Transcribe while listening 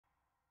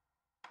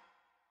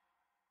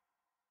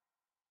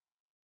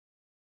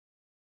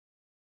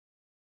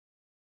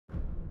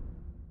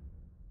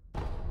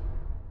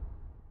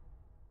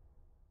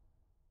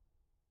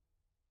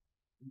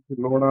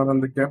Load ஆன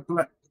அந்த கேப்ல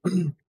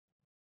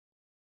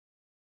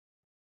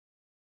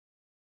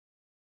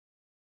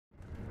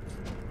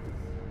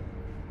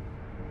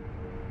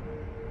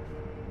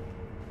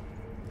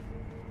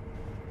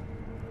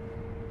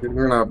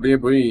நான் அப்படியே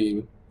போய்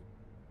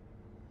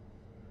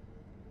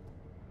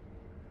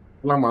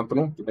எல்லாம்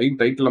மாத்தணும்.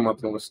 டைட்டில்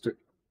மாத்தணும் ஃபர்ஸ்ட்.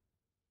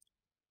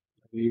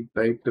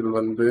 டைட்டில்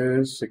வந்து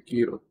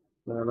செக்கீரோ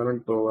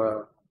டோவா.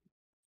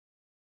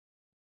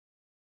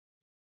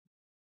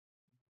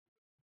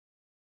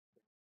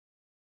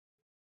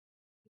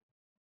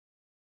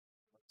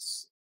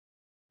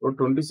 ஒரு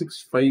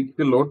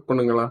 26.5க்கு லோட்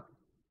பண்ணுங்களா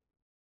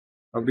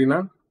அப்படின்னா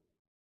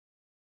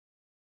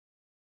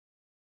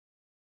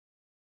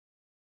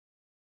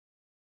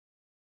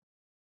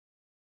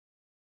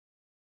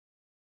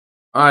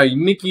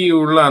இன்னைக்கு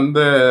உள்ள அந்த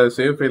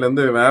சேவ் ஃபைல்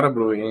வந்து வேற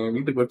ப்ரோ. என்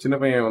வீட்டுக்கு ஒரு சின்ன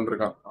பையன்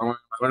வந்திருக்கான்.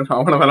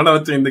 அவனை விளையாட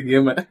வச்ச இந்த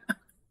கேமை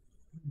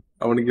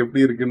அவனுக்கு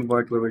எப்படி இருக்குன்னு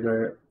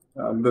பாக்குறதுக்காக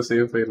அந்த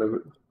சேவ் ஃபைல் அது.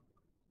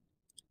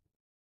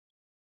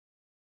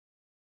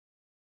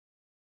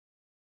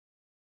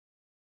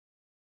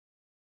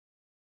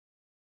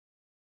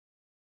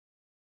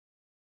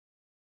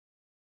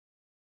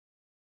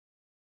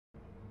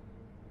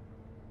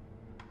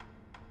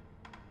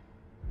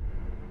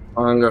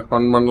 வாங்க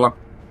ஃபன் பண்ணலாம்.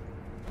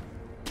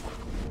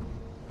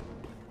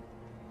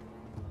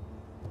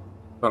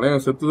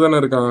 தலைவன் செத்து தானே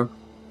இருக்கான்.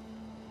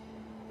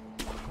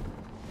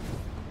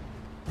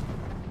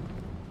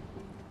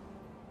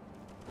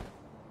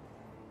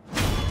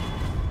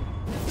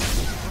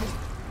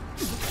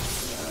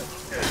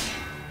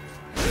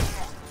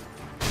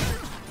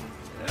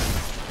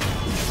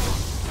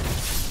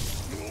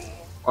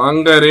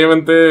 வாங்க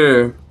ரேவந்த்.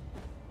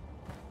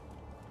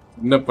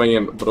 சின்ன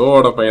பையன்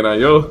ப்ரோவோட பையனா?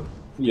 ஐயோ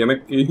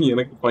எனக்கு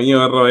எனக்கு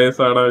பையன் வர்ற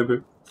வயசாடா இது.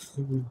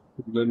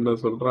 என்ன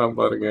சொல்றான்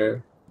பாருங்க.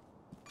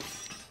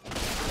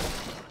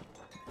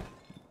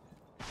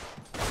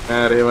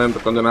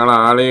 ரேவந்த் கொஞ்ச நாள்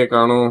ஆளையே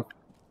காணும்.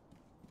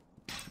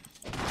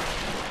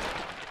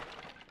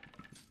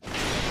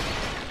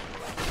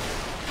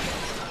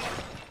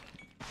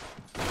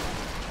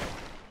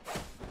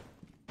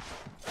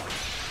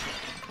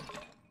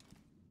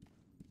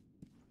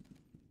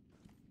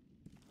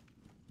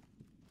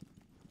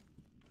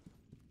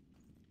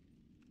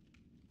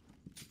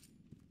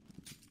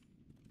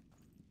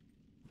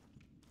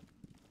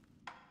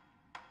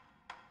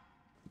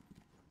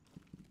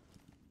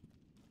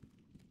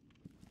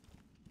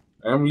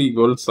 ஃபேமிலி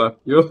கோல்ஸா?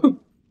 ஐயோ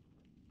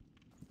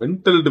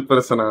மென்டல்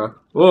டிப்ரெஷனா?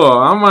 ஓ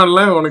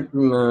ஆமால.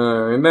 உனக்கு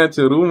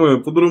என்னாச்சு?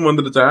 புது ரூம்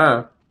வந்துடுச்சா?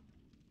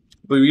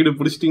 இப்போ வீடு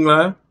பிடிச்சிட்டீங்களா?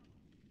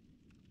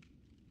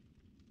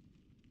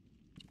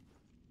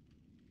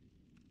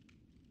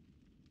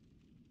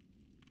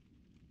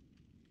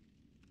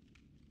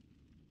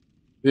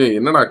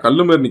 என்னடா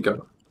கல்லு மாதிரி நிக்க?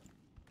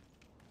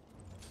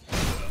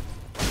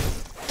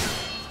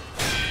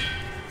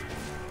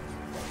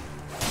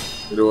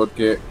 சரி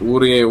ஓகே.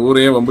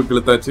 ஊரையே வம்புக்கு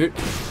இழுத்தாச்சு.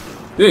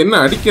 என்ன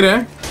அடிக்கிற?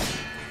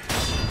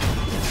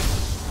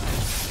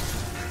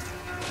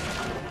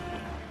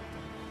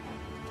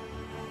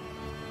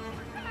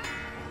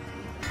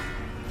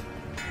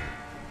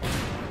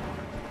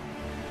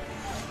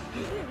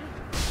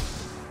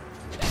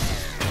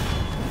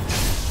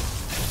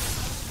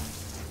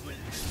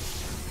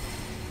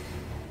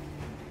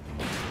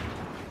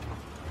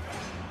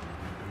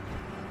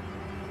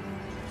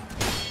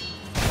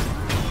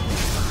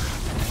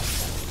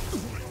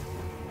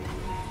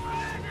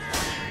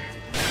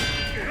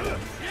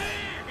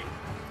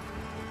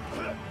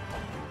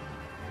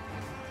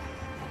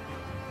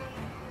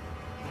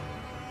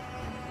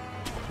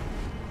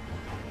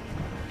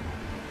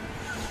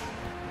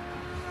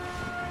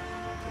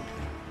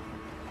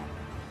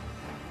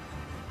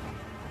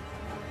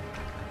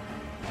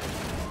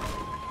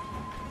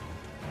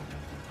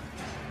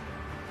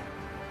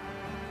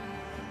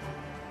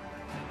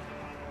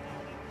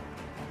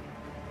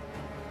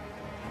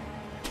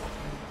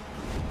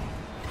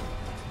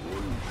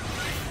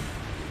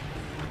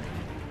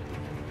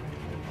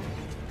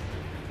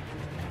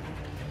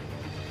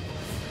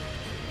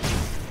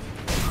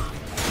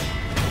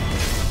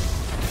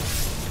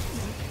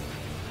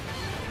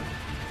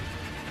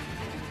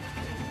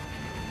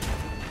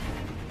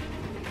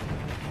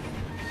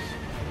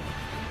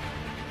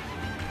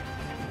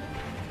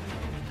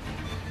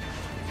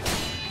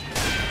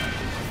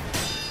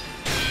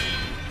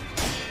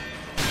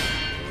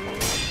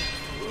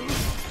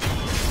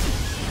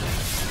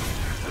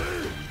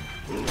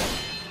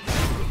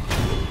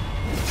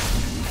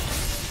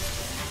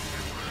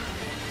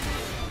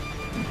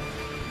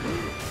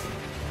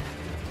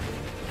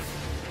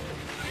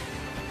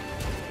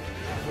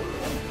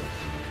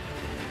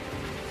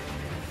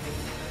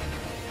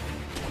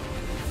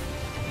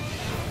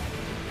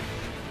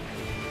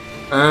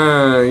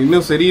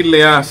 இன்னும்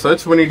சரியில்லையா?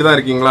 சர்ச் பண்ணிட்டு தான்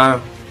இருக்கீங்களா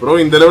ப்ரோ?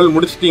 இந்த லெவல்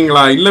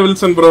முடிச்சிட்டீங்களா? இல்ல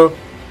வில்சன் ப்ரோ,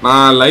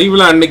 நான்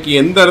லைவ்ல அன்னைக்கு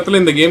எந்த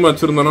இடத்துல இந்த கேம்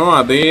வச்சிருந்தனோ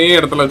அதே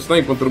இடத்துல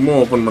வச்சுதான் இப்போ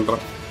திரும்பவும் ஓபன்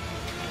பண்றேன்.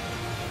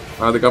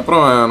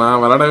 அதுக்கப்புறம்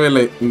நான் விளையாடவே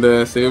இல்லை இந்த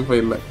சேவ்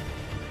ஃபைல்ல.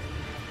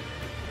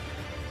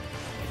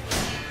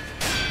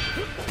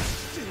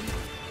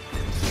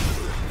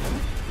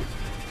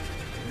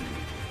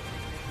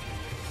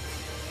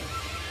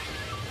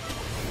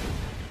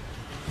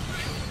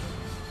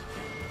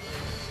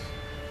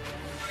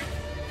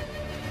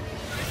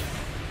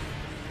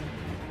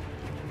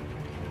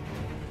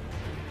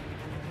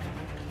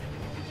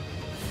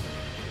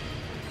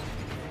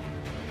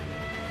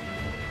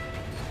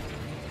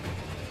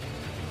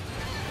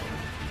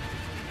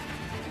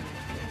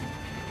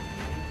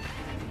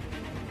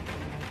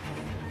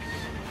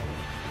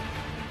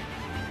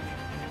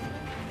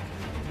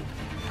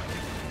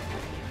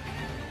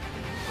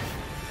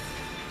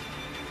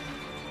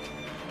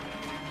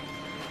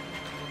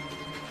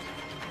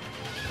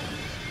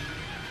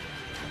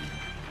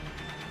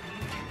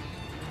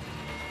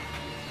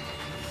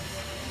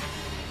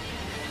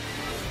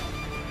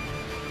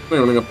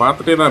 இவனுங்க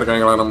பார்த்துட்டே தான்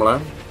இருக்காங்களா நம்மள?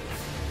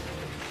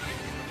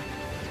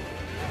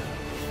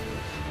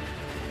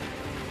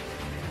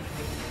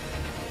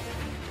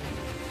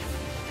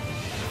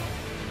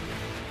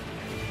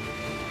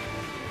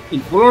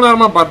 இவ்வளவு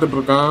நேரமா பார்த்துட்டு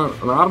இருக்கான்.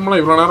 நார்மலா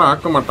இவ்வளவு நேரம்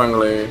ஆக்க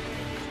மாட்டாங்களே.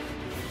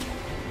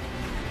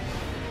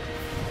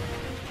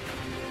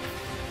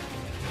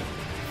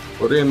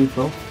 ஒரே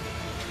நிமிஷம்.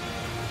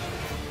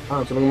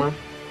 சொல்லுங்கம்மா.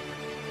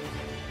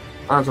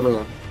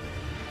 சொல்லுங்க.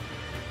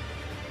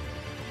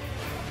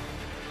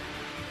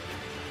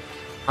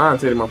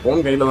 சரிம்மா.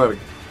 போன் கையில தான்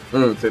இருக்கு.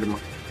 சரிம்மா.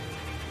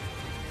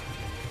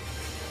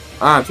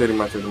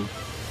 சரிம்மா சரிம்மா.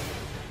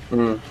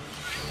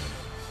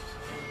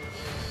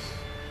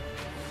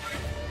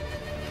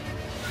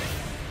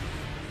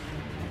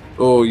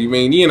 ஓ,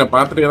 இவன் இனி என்ன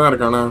பார்த்துட்டே தான்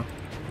இருக்கானா?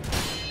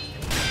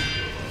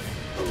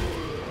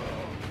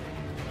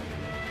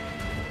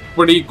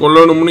 இப்படி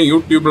கொல்லணும்னு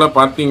யூடியூப்ல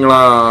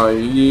பாத்தீங்களா?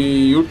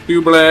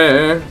 யூடியூப்ல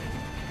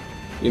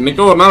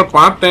இன்னைக்கு ஒரு நாள்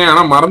பார்த்தேன்,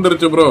 ஆனா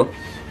மறந்துருச்சு ப்ரோ.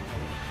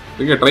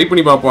 ட்ரை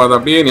பண்ணி பார்ப்போம். அது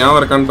அப்படியே ஞாபகம்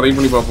இருக்கான்னு ட்ரை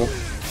பண்ணி பார்ப்போம்.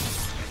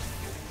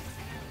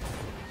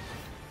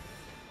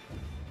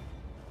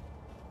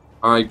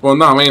 இப்போ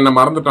வந்து அவன் என்ன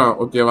மறந்துட்டான்.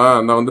 ஓகேவா?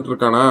 அந்த வந்துட்டு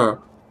இருக்கானா?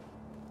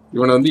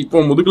 இவனை வந்து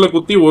இப்போ முதுகுல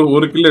குத்தி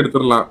ஒரு கில்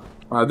எடுத்துடலாம்.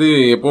 அது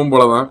எப்பவும்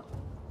போலதான்.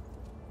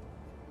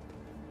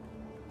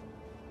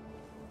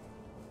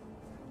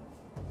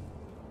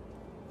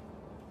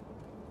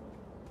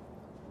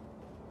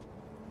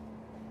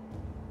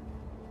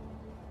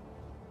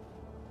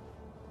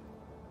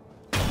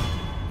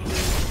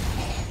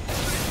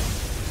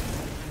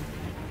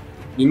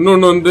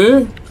 இன்னொன்னு வந்து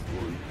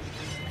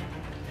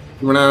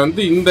இவனை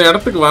வந்து இந்த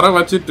இடத்துக்கு வர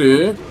வச்சுட்டு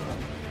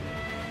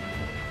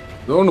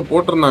ஏதோ ஒன்று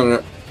போட்டிருந்தாங்க,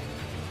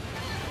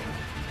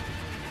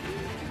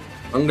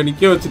 அங்க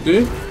நிக்க வச்சுட்டு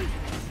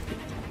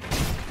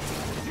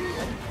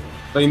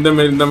இந்த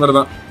மாதிரி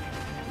தான்.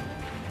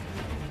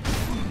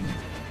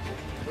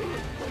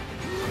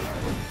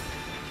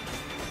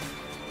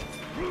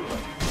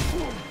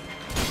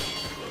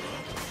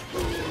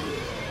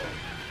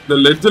 இந்த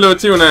லெட்ஜில்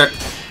வச்சு இவனை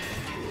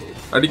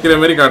அடிக்கிற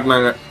மாதிரி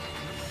காட்டினாங்க.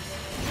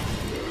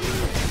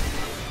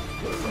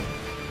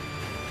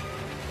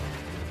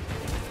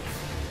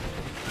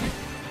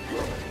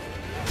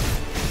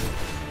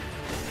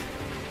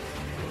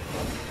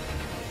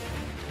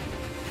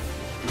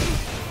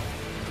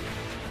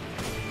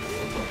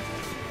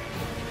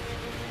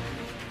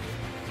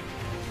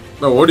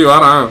 ஓடி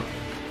வாரான்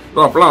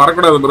ப்ரோ. அப்பெல்லாம்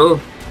வரக்கூடாது ப்ரோ.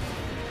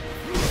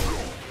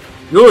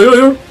 யோ யோ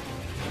யோ.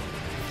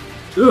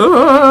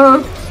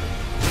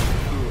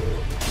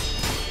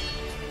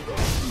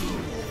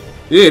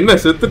 என்ன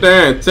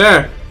செத்துட்டேன். சே.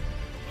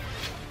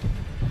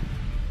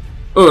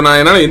 ஓ, நான்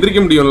என்னால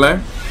எந்திரிக்க முடியும்ல.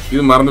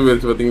 இது மறந்து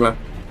போயிருச்சு பாத்தீங்களா?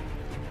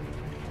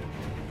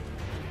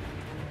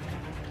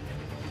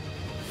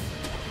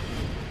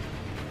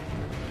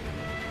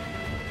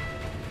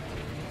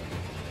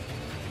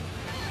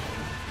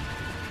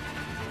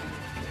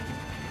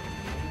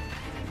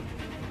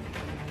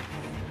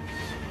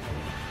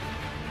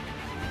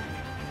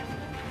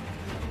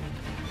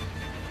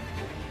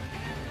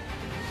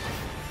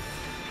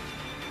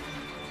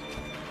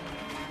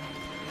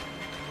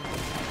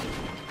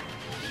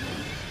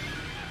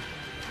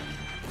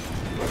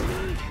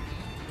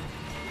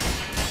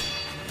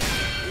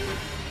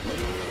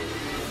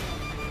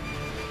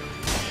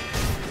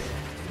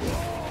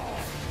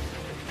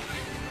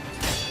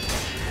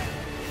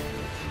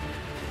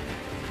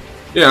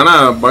 ஆனா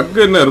பக்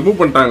என்ன ரிமூவ்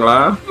பண்ணிட்டாங்களா?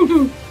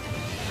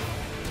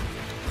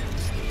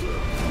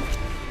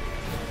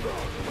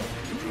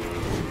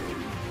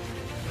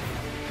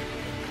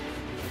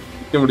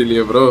 நிக்க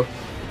முடியலையே ப்ரோ.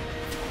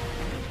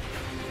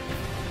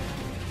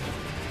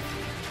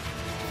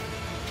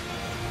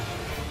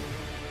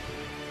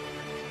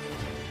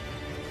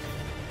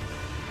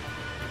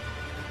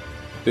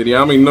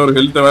 தெரியாம இன்னொரு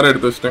ஹெல்த் வேற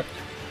எடுத்து வச்சிட்டேன்.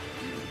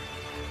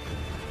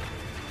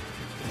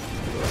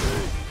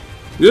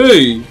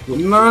 ஏய்,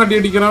 என்ன அடி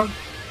அடிக்கிறான்?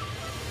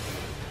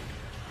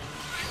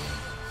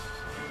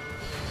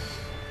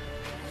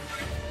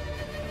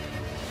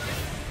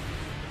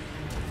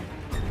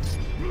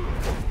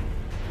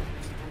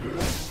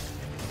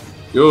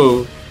 யோ,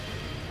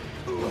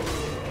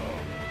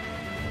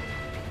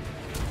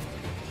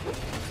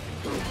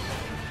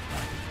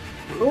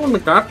 ஒண்ணு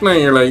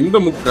காட்டினாங்களா இந்த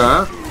முக்கா?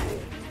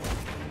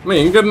 ஆனா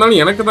எங்க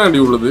இருந்தாலும் எனக்கு தான் அடி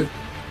உள்ளது.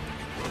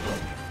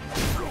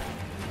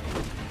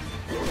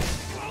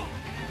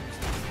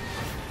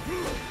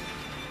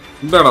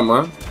 இந்த இடமா?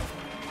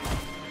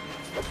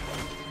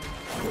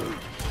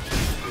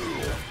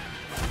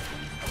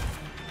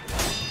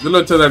 இதுல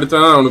வச்சதை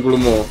அடிச்சாதான் அவனுக்கு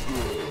குழுமோ.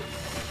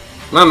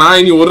 நான்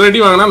இனி ஒரு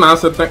அடி வாங்கினா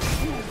நான் செத்தேன்.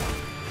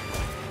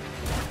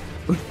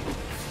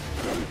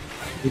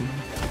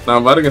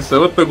 நான் பாருங்க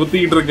செவத்தை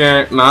குத்திக்கிட்டு இருக்கேன்.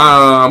 நான்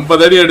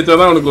 50 அடி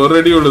அடிச்சாதான் அவனுக்கு ஒரு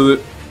அடி விழுது.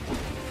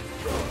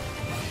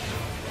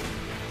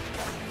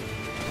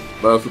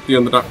 சுத்தி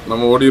வந்துட்டான்.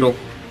 நம்ம ஓடிரும்.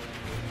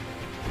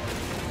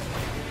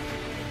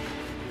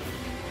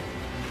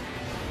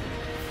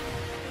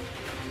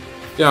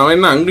 அவன்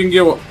என்ன அங்க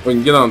இங்கே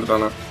இங்கதான்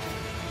வந்துட்டானா?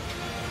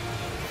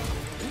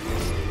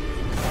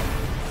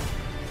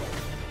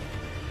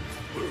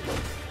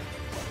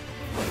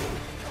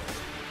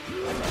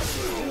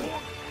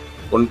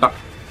 கொண்டான்.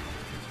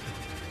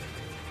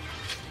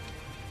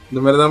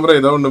 இந்த மாதிரி தான் ப்ரோ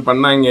ஏதோ ஒன்று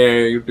பண்ணாங்க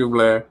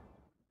யூடியூப்ல.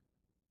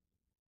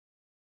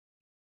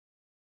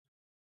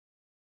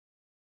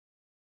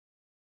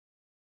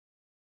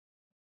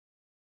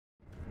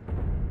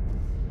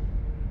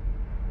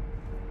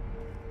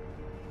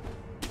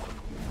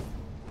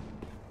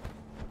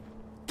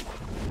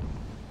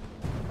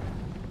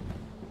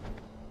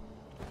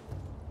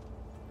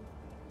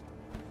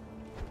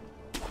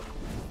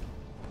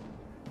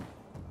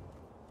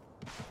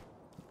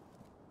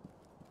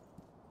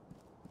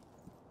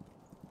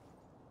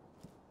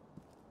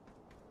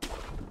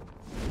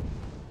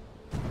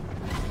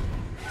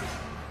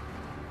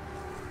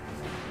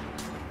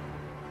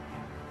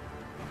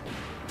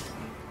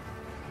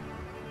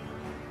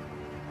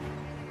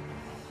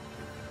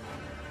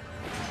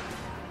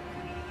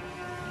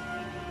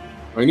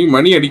 இனி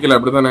மணி அடிக்கல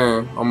அப்படித்தானே?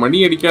 அவன் மணி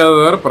அடிக்காத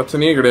வேற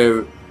பிரச்சனையே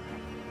கிடையாது.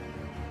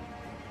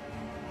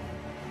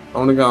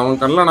 அவனுக்கு அவன்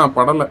கண்ணில் நான்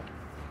படலை,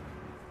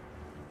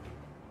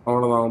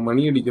 அவ்வளவுதான். அவன்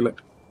மணி அடிக்கல.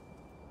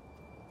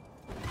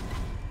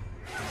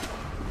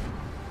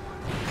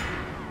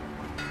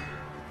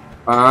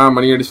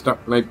 மணி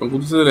அடிச்சிட்டான். நான் இப்ப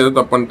குதிச்சதுல ஏதோ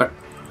தப்பு பண்ணிட்டேன்.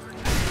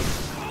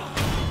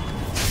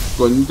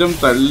 கொஞ்சம்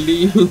தள்ளி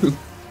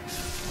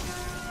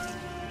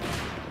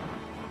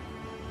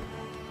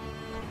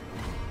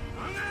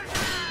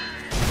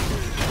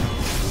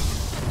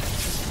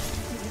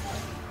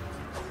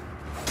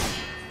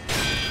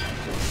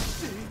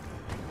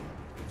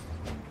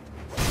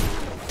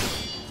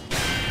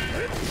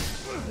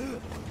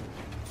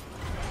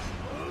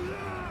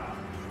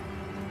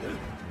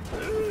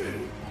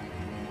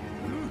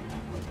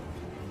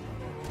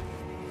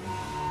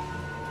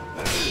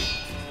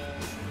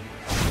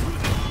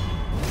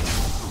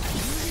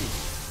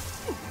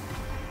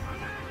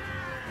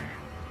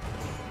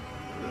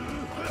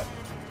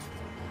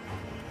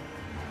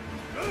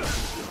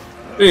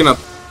நான்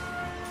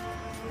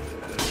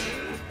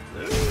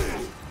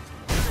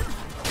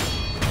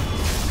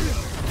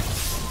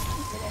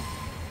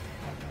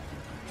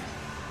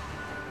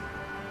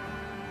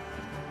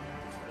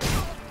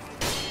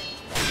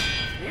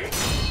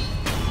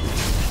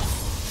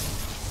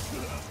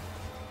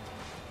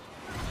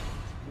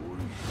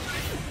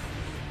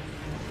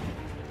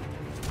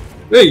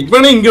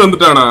இவனே இங்க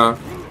வந்துட்டானா?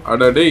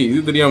 அடடே, இது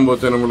தெரியாம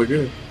போச்சா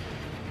நம்மளுக்கு.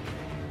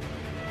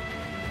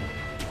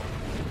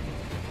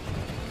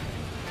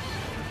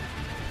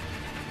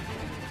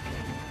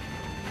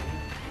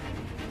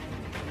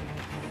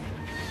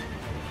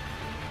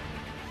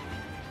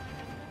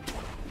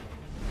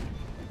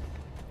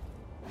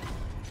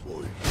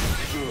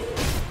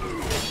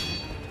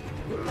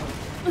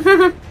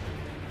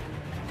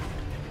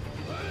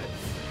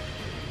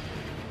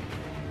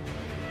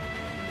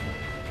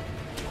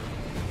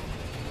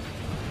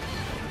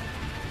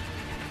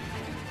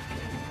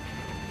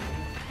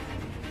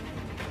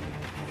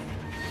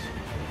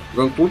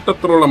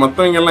 கூட்டத்துல உள்ள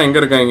மத்தவங்க எல்லாம் எங்க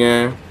இருக்காங்க?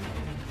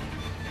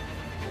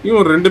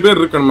 இவன் 2 பேர்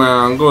இருக்கணுமே.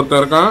 அங்க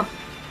ஒருத்தர் இருக்கான்.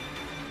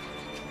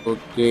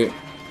 ஓகே,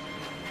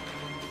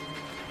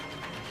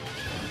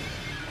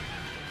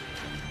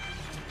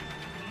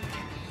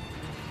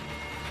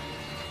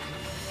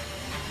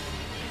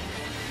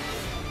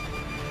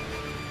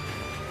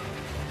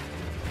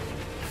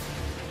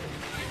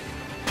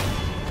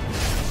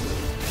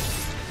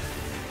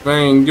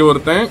 இங்க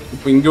ஒருத்தன்,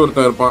 இப்ப இங்க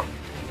ஒருத்தன் இருப்பான்.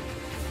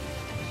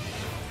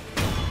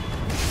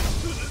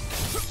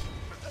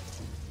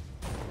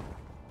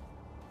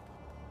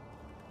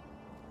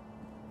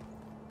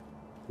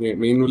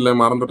 மெயின் இல்ல,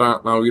 மறந்துட்டான்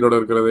நான் உயிரோட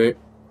இருக்கிறது.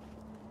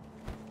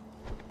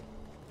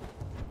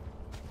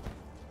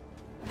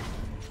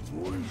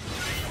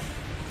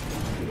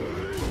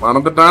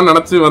 மறந்துட்டான்னு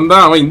நினைச்சு வந்தா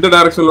அவன் இந்த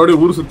டைரக்ஷன்லோட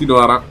ஊர் சுத்திட்டு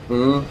வரான்.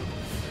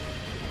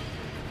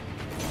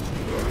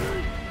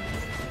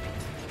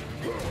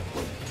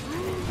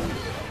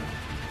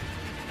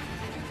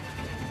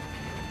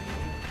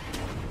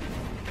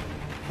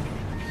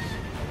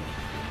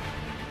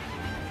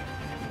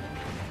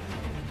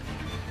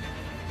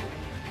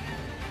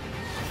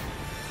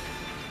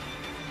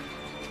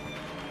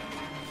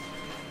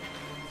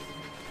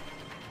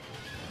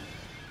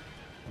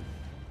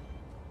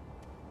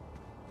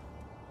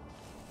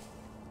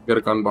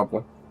 இருக்கான்னு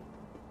பாப்போம்.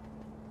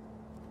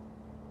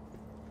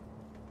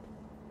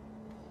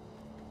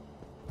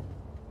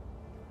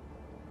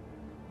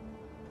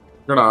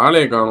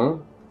 ஆளே காணும்.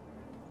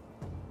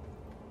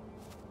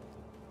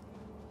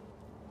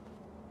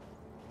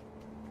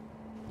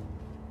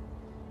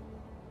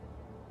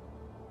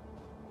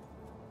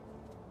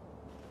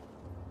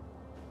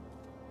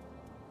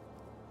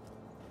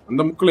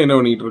 அந்த முக்குல என்ன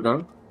பண்ணிட்டு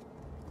இருக்கான்?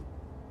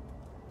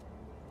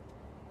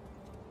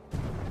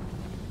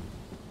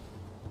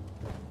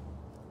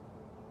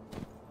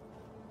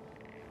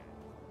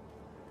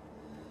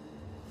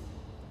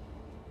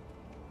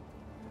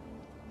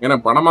 ஏன்னா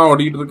படமா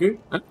ஓடிக்கிட்டு இருக்கு.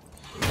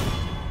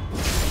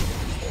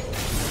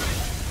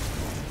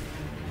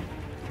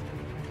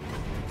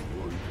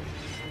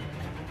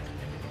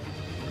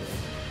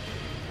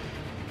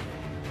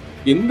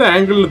 எந்த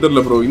ஆங்கிள்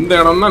தெரியல ப்ரோ. இந்த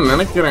இடம் தான்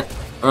நினைக்கிறேன்.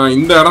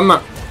 இந்த இடம்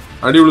தான்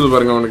அடி விழுது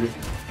பாருங்க அவனுக்கு.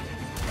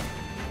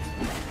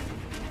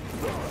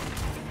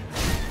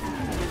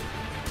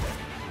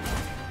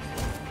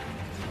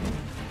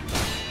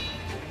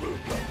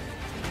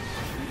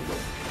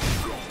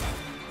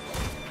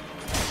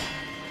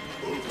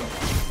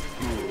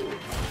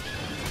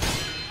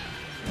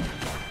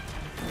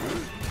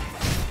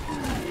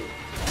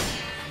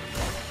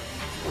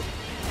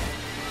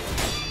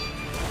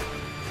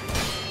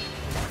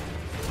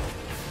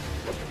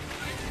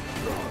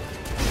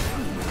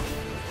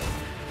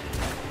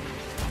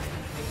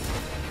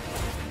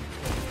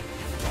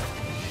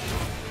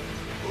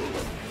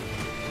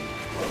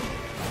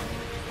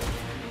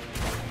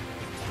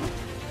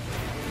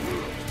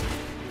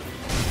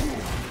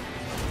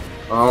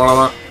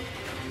 அவ்வளவுதான்.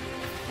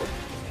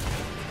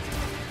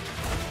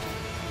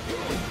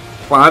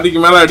 பாதிக்கு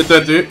மேல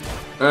அடிச்சாச்சு.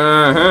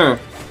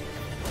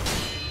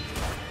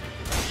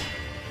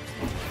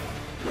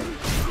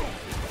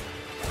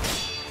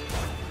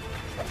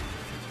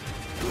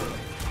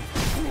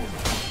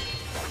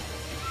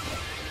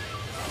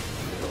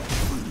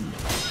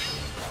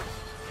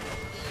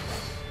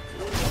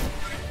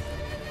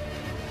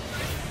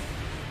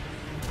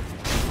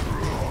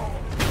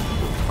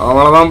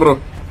 அவ்வளவுதான் ப்ரோ.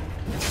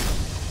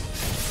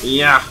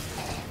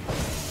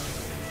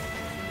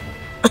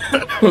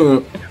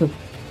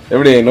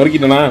 எப்படி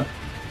நொறுக்கிட்டனா?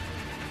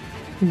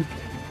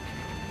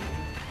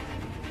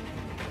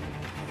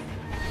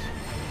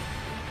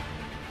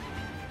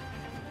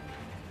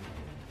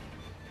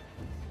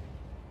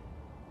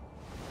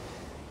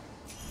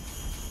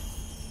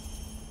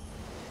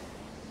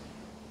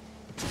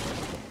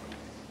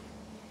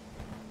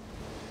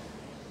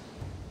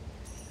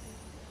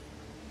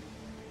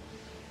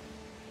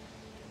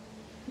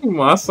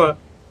 மாசா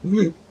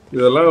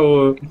இதெல்லாம்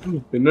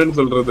என்னன்னு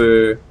சொல்றது?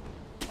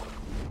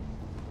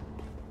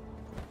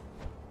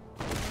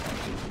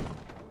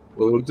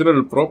 ஒரிஜினல்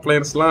ப்ரோ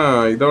பிளேயர்ஸ்லாம்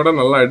இதோட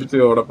நல்லா அடிச்சு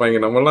உடைப்பாங்க.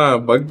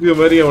 நம்மலாம் பக்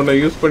மாதிரி அவனை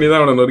யூஸ் பண்ணி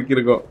தான் அவனை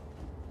நொறுக்கியிருக்கோம்.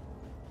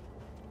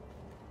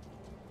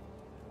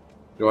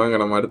 வாங்க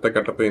நம்ம அடுத்த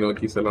கட்டத்தை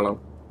நோக்கி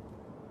செல்லலாம்.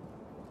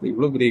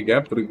 இவ்வளவு பெரிய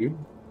கேப் இருக்கு.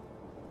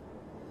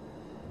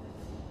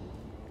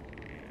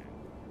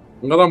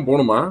 இங்கதான்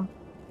போகணுமா?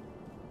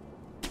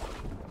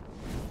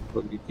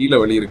 கீழே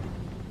வழி இருக்கு.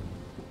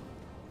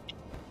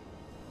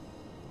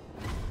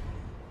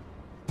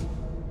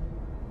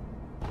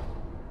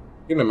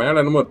 என்ன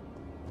மேல என்னமோ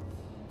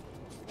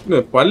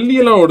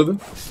பள்ளியெல்லாம் ஓடுது.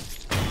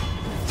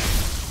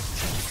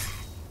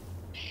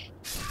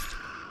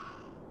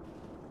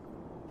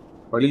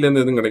 வழியில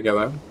இருந்து எதுவும்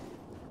கிடைக்காதா?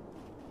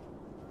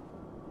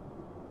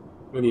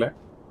 இல்ல,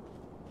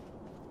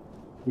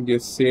 இங்க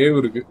சேவ்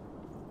இருக்கு.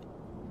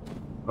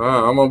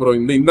 ஆமா ப்ரோ,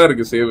 இந்த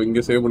இருக்கு சேவ்.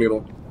 இங்க சேவ்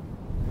பண்ணிடுவோம்.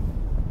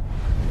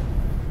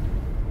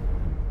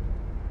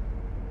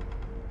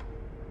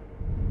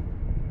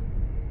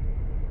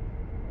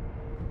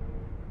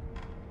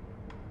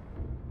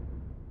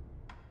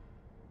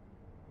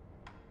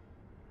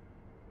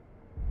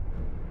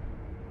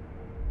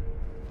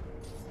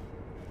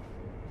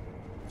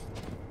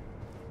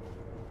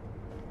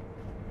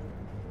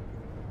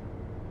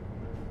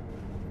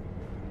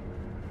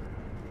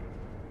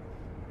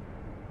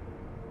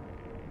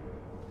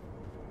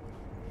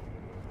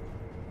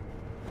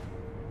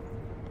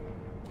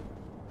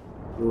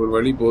 ஒரு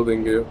வழி போகுது.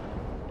 எங்கேயோ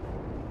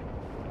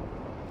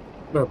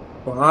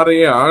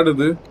பாறையே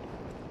ஆடுது.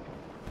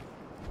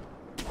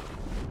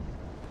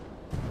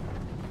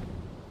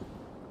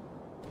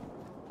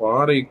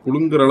 பாறை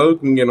குலுங்குற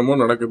அளவுக்கு இங்க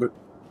என்னமோ நடக்குது.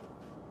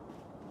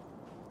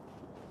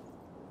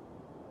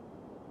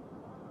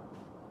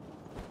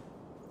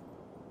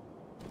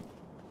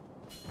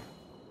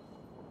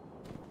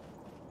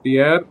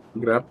 TR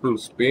grapple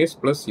space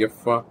plus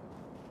எஃப்ஆ.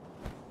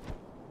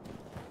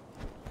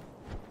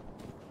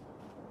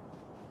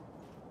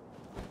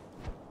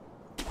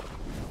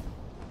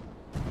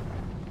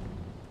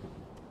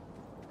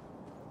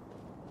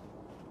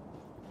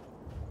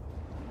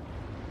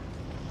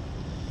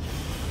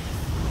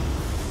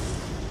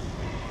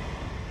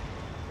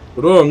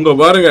 Bro அங்க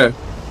பாருங்க.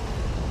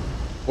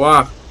 வா,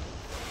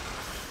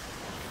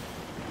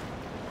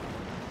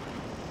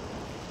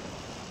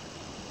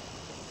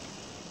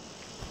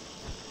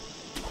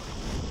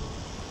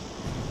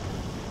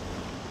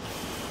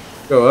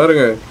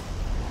 பாருங்க.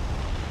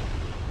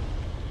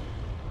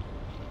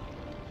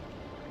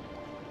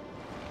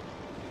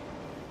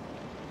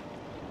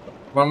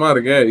 மாமா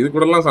இருக்கே, இது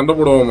கூட எல்லாம் சண்டை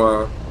போடுவோமா?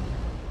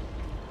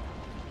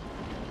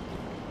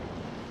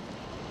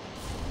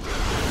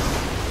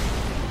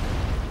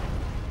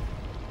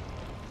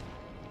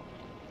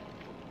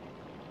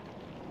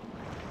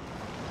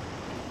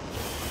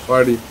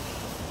 பாடி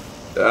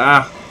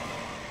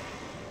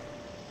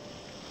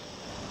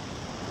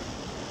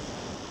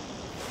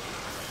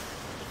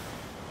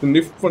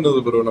லிஃப்ட் பண்ணுது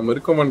ப்ரோ. நம்ம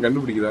இருக்கோமான்னு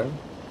கண்டுபிடிக்குதா?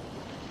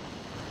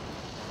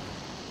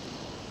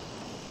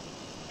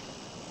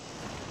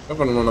 என்ன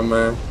பண்ணணும் நம்ம?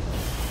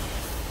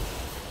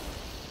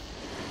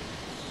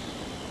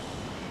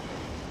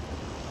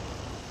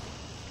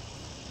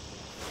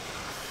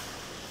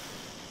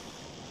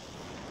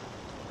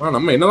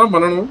 நம்ம என்னதான்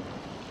பண்ணணும்?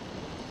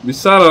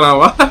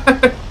 விசாலனாவா?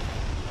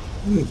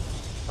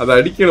 அதை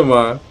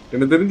அடிக்கணுமா?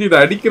 எனக்கு தெரிஞ்சு இதை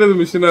அடிக்கிறது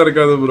மிஷினா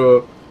இருக்காது ப்ரோ.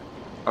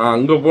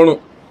 அங்க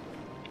போகணும்.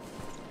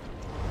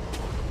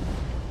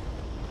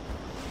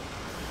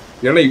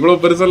 ஏன்னா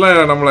இவ்வளவு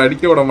பெருசெல்லாம் நம்மளை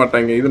அடிக்க விட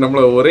மாட்டாங்க. இது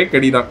நம்மள ஒரே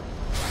கடிதான்.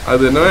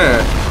 அது என்ன,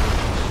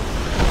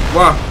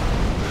 வா,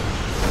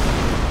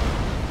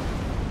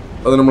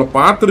 அது நம்மளை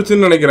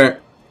பார்த்துருச்சுன்னு நினைக்கிறேன்.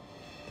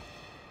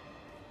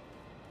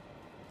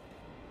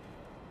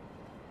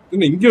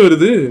 என்ன இங்க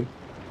வருது?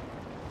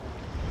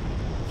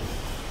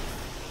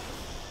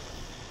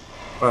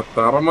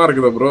 தரமா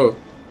இருக்குதா ப்ரோ?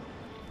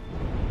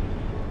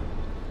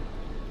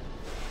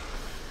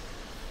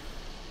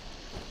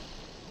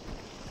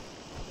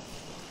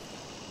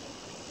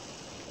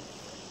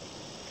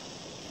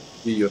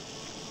 ஐயோ,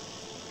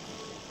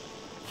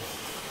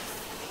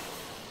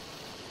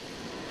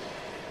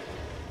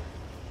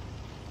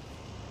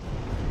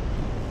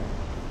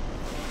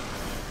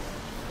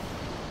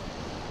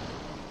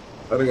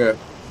 பாருங்க.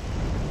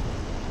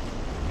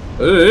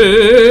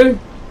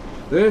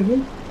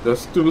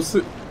 Just miss.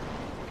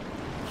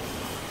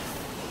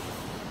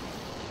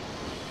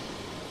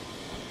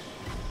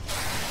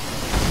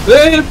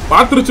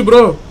 பாத்துருச்சு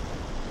ப்ரோ,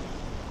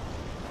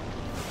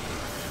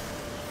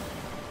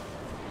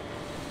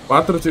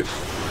 பாத்துருச்சு.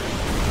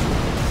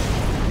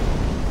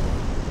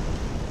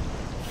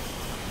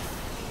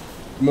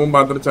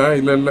 பாத்துருச்சா?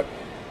 இல்ல இல்ல,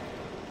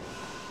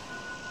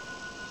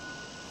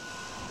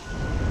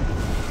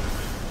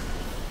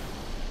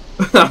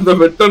 அத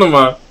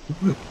வெட்டணுமா?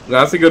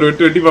 ராசிக்கு ஒரு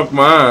வெட்டி வெட்டி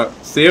பாப்போமா?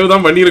 சேவ்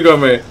தான்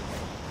பண்ணிருக்காமே.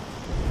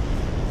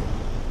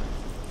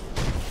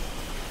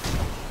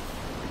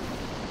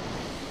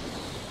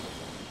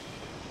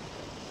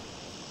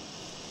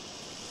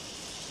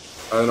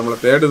 அது நம்மள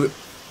தேடுது.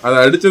 அதை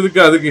அடிச்சதுக்கு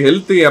அதுக்கு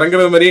ஹெல்த்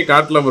இறங்குற மாதிரியே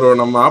காட்டல ப்ரோ.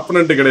 நம்ம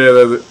ஆப்பனண்ட் கிடையாது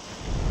அது.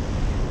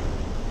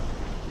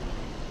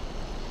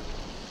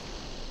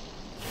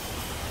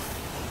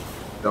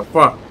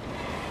 அப்பா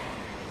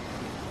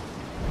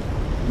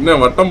என்ன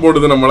வட்டம்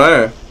போடுது நம்மள.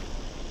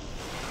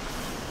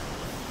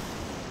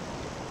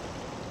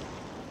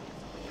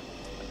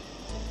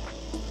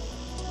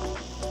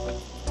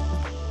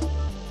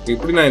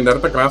 எப்படி நான் இந்த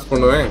இடத்த கிராஸ்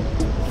பண்ணுவேன்?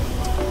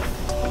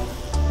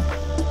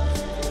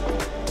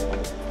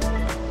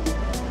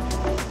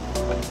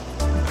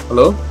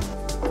 ஹலோ